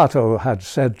 And Sato had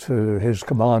said to his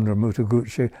commander,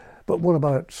 Mutaguchi, but what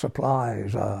about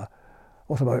supplies?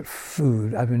 What about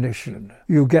food, ammunition?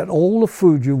 You get all the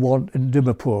food you want in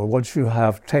Dimapur once you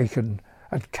have taken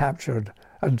and captured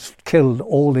and killed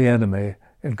all the enemy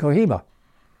in Kohima.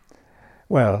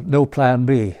 Well, no plan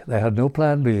B. They had no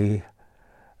plan B.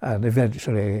 And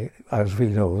eventually, as we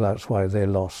know, that's why they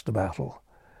lost the battle.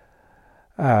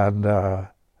 And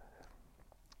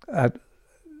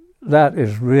that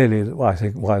is really, I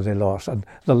think, why they lost. And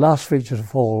the last feature to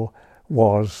fall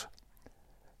was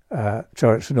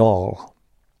Church Knoll.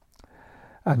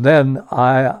 And then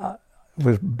I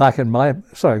was back in my...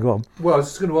 Sorry, go on. Well, I was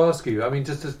just going to ask you, I mean,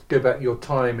 just to go back your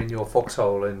time in your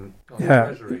foxhole on the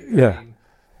Treasury. Yeah. I mean,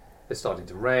 it's starting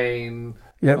to rain.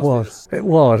 Yeah, it was. It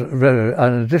was. Really.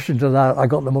 And in addition to that, I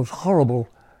got the most horrible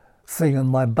thing in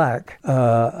my back,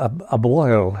 a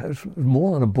boil. It was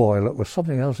more than a boil. It was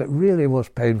something else. It really was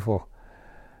painful.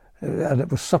 And it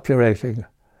was suppurating.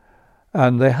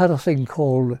 And they had a thing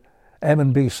called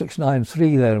M&B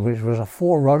 693 then, which was a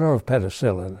forerunner of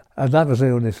penicillin. And that was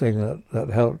the only thing that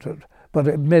helped it. But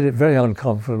it made it very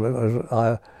uncomfortable. It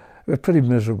was pretty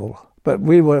miserable. But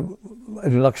we were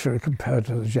in luxury compared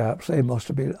to the Japs. They must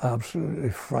have been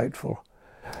absolutely frightful.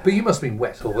 But you must have been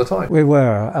wet all the time. We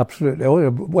were, absolutely. We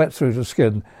were wet through the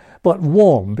skin, but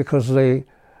warm because the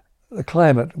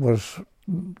climate was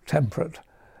temperate.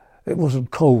 It wasn't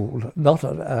cold, not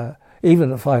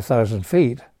even at 5,000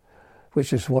 feet,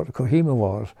 which is what Kohima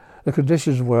was. The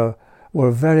conditions were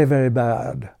very, very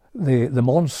bad. The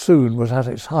monsoon was at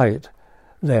its height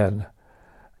then.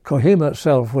 Kohima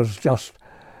itself was just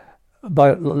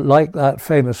like that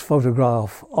famous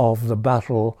photograph of the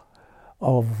Battle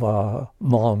of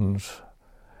Mons.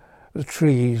 The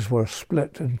trees were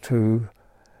split in two.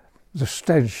 The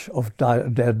stench of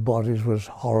dead bodies was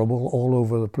horrible all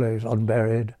over the place,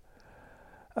 unburied.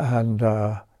 And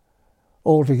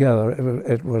altogether,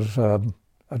 it was a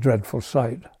dreadful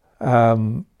sight.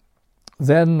 Then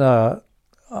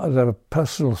the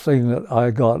personal thing that I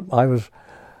got,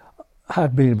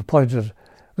 had been appointed.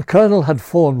 The colonel had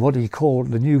formed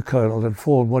the new colonel had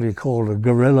formed what he called a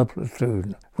guerrilla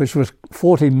platoon, which was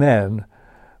 40 men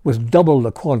with double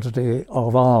the quantity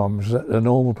of arms that the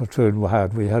normal platoon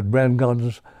had. We had Bren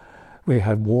guns, we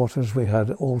had mortars, we had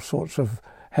all sorts of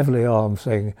heavily armed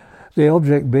thing. The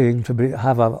object being to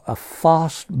have a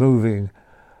fast-moving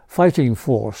fighting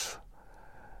force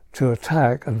to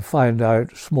attack and find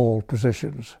out small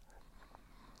positions.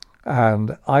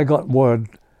 And I got word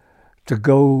to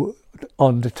go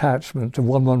on detachment to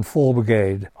 114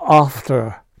 Brigade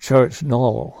after Church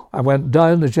Knoll. I went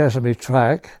down the Jessamy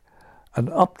track and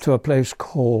up to a place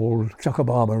called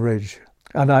Chuckabama Ridge.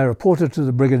 And I reported to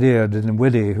the Brigadier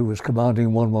Dinwiddie, who was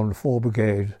commanding 114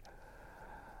 Brigade.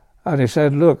 And he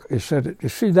said, look, he said, you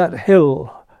see that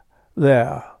hill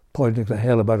there, pointing to the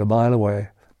hill about a mile away?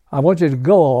 I want you to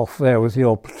go off there with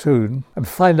your platoon and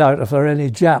find out if there are any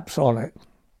Japs on it.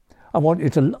 I want you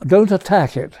to, don't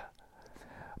attack it.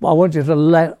 I want you to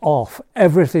let off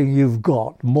everything you've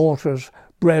got, mortars,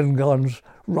 Bren guns,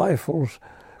 rifles,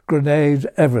 grenades,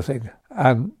 everything,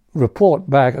 and report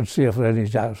back and see if there are any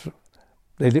Japs.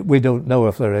 We don't know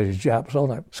if there are any Japs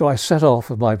on it. So I set off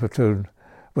with my platoon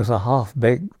with a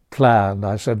half-baked plan.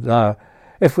 I said, now,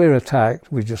 if we're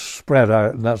attacked, we just spread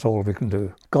out and that's all we can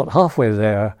do. Got halfway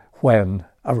there when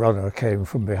a runner came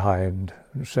from behind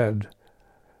and said,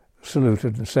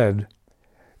 saluted and said,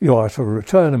 you are to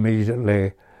return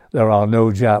immediately. There are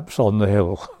no Japs on the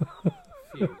hill.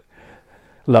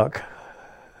 Luck.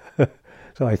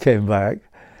 So I came back.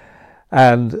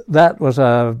 And that was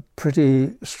a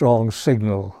pretty strong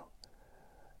signal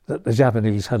that the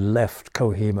Japanese had left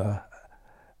Kohima.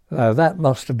 Now that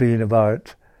must have been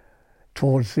about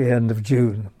towards the end of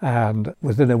June. And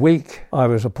within a week, I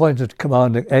was appointed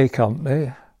commanding A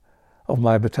Company of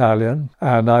my battalion,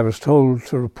 and I was told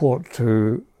to report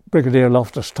to Brigadier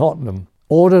Loftus-Tottenham.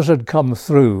 Orders had come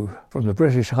through from the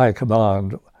British High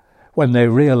Command when they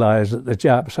realised that the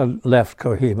Japs had left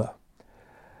Kohima.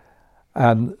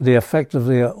 And the effect of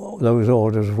those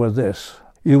orders were this: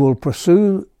 you will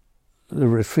pursue the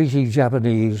retreating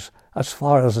Japanese as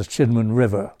far as the Chinmen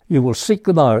River. You will seek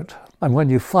them out, and when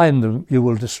you find them, you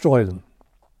will destroy them.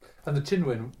 And the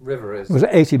Chinmen River is? It was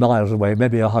 80 miles away,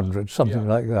 maybe 100, something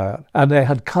like that. And they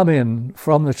had come in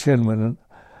from the Chinmen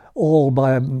all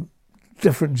by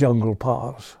different jungle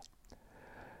paths.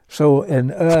 So at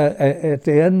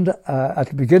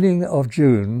the beginning of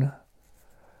June,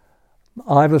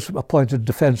 I was appointed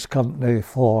Defence Company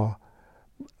for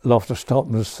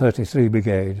Loftus-Tottenham's 33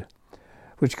 Brigade,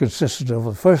 which consisted of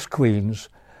the 1st Queens,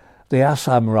 the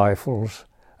Assam Rifles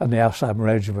and the Assam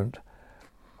Regiment.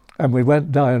 And we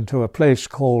went down to a place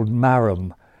called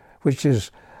Marham, which is,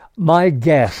 my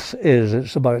guess is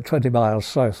it's about 20 miles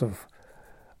south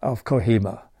of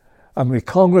Kohima. And we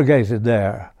congregated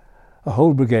there, a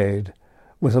whole brigade,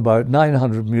 with about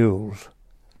 900 mules.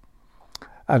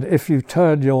 And if you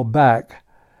turned your back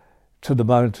to the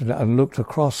mountain and looked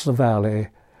across the valley,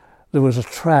 there was a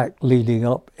track leading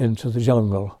up into the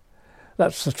jungle.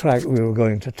 That's the track we were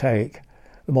going to take.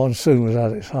 The monsoon was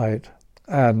at its height.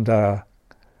 And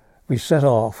we set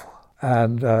off,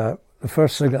 and the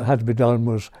first thing that had to be done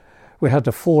was we had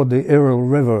to ford the Iril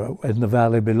River in the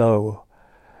valley below.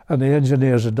 And the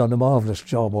engineers had done a marvellous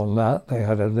job on that. They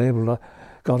had enabled,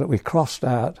 got it. We crossed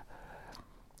that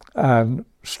and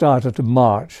started to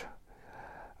march.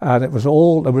 And it was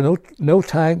all, there were no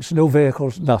tanks, no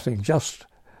vehicles, nothing, just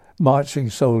marching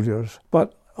soldiers.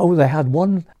 But, they had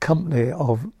one company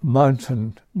of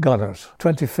mountain gunners,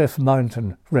 25th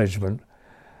Mountain Regiment,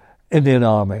 Indian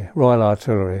Army, Royal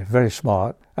Artillery, very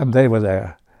smart, and they were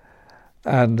there.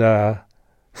 And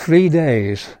 3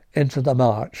 days into the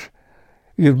march,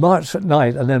 you'd march at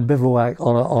night and then bivouac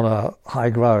on a high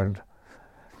ground.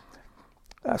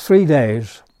 3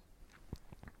 days,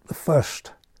 the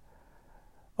first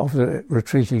of the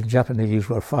retreating Japanese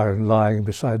were found lying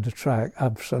beside the track,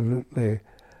 absolutely.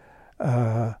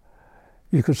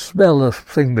 You could smell the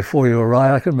thing before you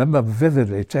arrived. I can remember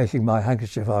vividly taking my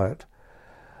handkerchief out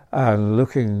and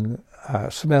looking,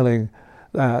 smelling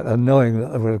that and knowing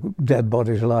that there were dead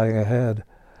bodies lying ahead.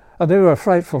 And they were a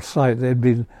frightful sight.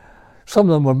 Some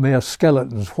of them were mere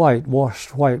skeletons,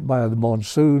 washed white by the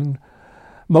monsoon.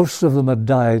 Most of them had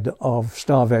died of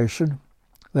starvation,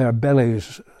 their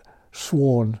bellies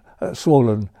swollen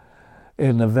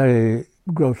in a very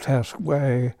grotesque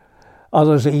way.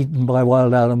 Others eaten by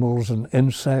wild animals and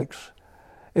insects.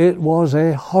 It was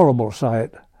a horrible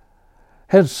sight.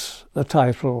 Hence the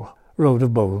title, Road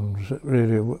of Bones,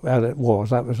 and it was.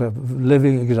 That was a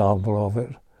living example of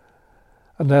it.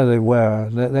 And there they were.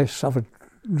 They suffered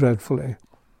dreadfully.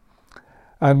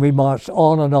 And we marched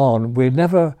on and on. We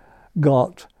never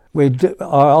got...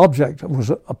 our object was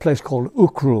a place called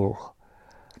Ukrul.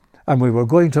 And we were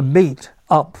going to meet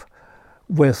up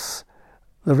with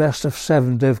the rest of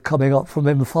 7 Div coming up from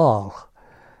Imphal.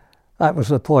 That was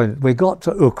the point. We got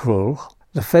to Ukrul,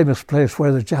 the famous place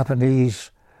where the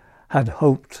Japanese had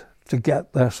hoped to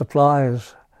get their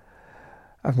supplies.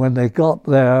 And when they got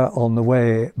there on the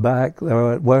way back,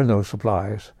 there were no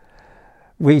supplies.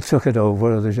 We took it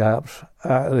over, the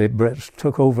Brits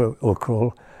took over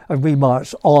Ukhrul, and we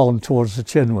marched on towards the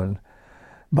Chinwan.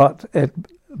 But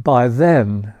by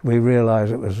then, we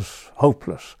realised it was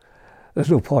hopeless.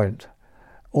 There's no point.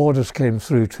 Orders came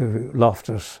through to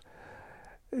Loftus.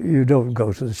 You don't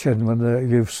go to the Chinwan.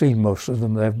 You've seen most of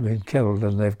them. They've been killed,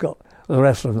 and the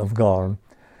rest of them have gone.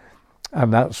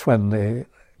 And that's when the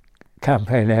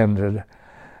campaign ended,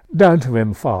 down to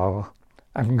Imphal,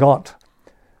 and got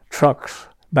trucks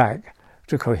back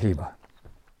to Kohima.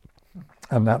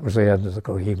 And that was the end of the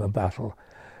Kohima battle.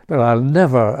 But I'll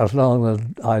never, as long as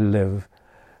I live,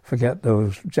 forget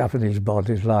those Japanese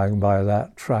bodies lying by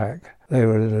that track. They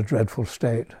were in a dreadful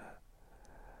state.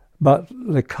 But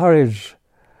the courage,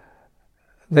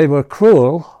 they were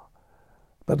cruel,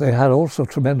 but they had also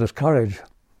tremendous courage.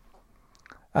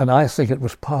 And I think it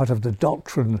was part of the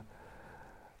doctrine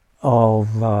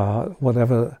of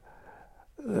whatever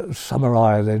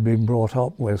samurai they'd been brought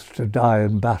up with to die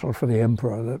in battle for the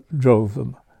emperor that drove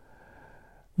them.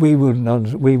 We wouldn't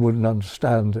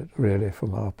understand it really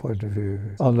from our point of view.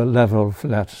 On the level of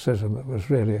fanaticism, it was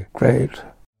really great.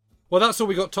 Well, that's all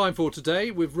we got time for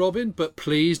today with Robin, but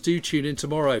please do tune in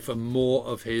tomorrow for more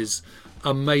of his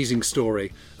amazing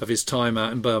story of his time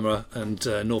out in Burma and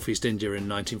northeast India in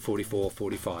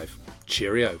 1944-45.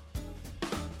 Cheerio.